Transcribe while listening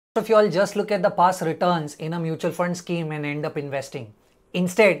Of you all just look at the past returns in a mutual fund scheme and end up investing.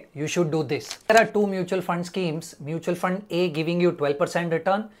 Instead, you should do this. There are two mutual fund schemes, mutual fund A giving you 12%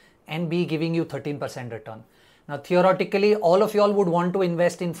 return and B giving you 13% return. Now, theoretically, all of you all would want to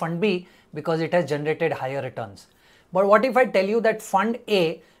invest in fund B because it has generated higher returns. But what if I tell you that fund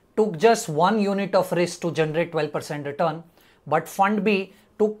A took just 1 unit of risk to generate 12% return, but fund B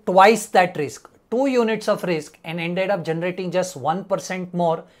took twice that risk, 2 units of risk, and ended up generating just 1%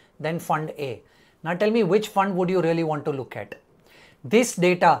 more than fund A. Now tell me, which fund would you really want to look at? This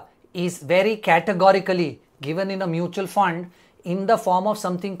data is very categorically given in a mutual fund in the form of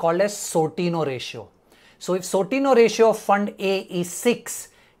something called as Sortino ratio. So if Sortino ratio of fund A is 6,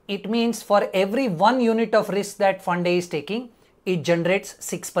 it means for every 1 unit of risk that fund A is taking, it generates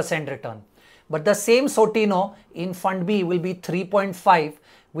 6% return. But the same Sortino in fund B will be 3.5,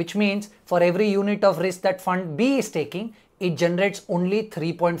 which means for every unit of risk that fund B is taking, it generates only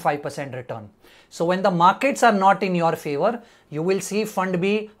 3.5% return. So when the markets are not in your favor, you will see fund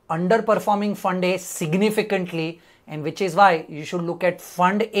B underperforming fund A significantly, and which is why you should look at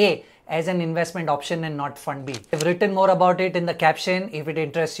fund A as an investment option and not fund B. I've written more about it in the caption if it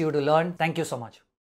interests you to learn. Thank you so much.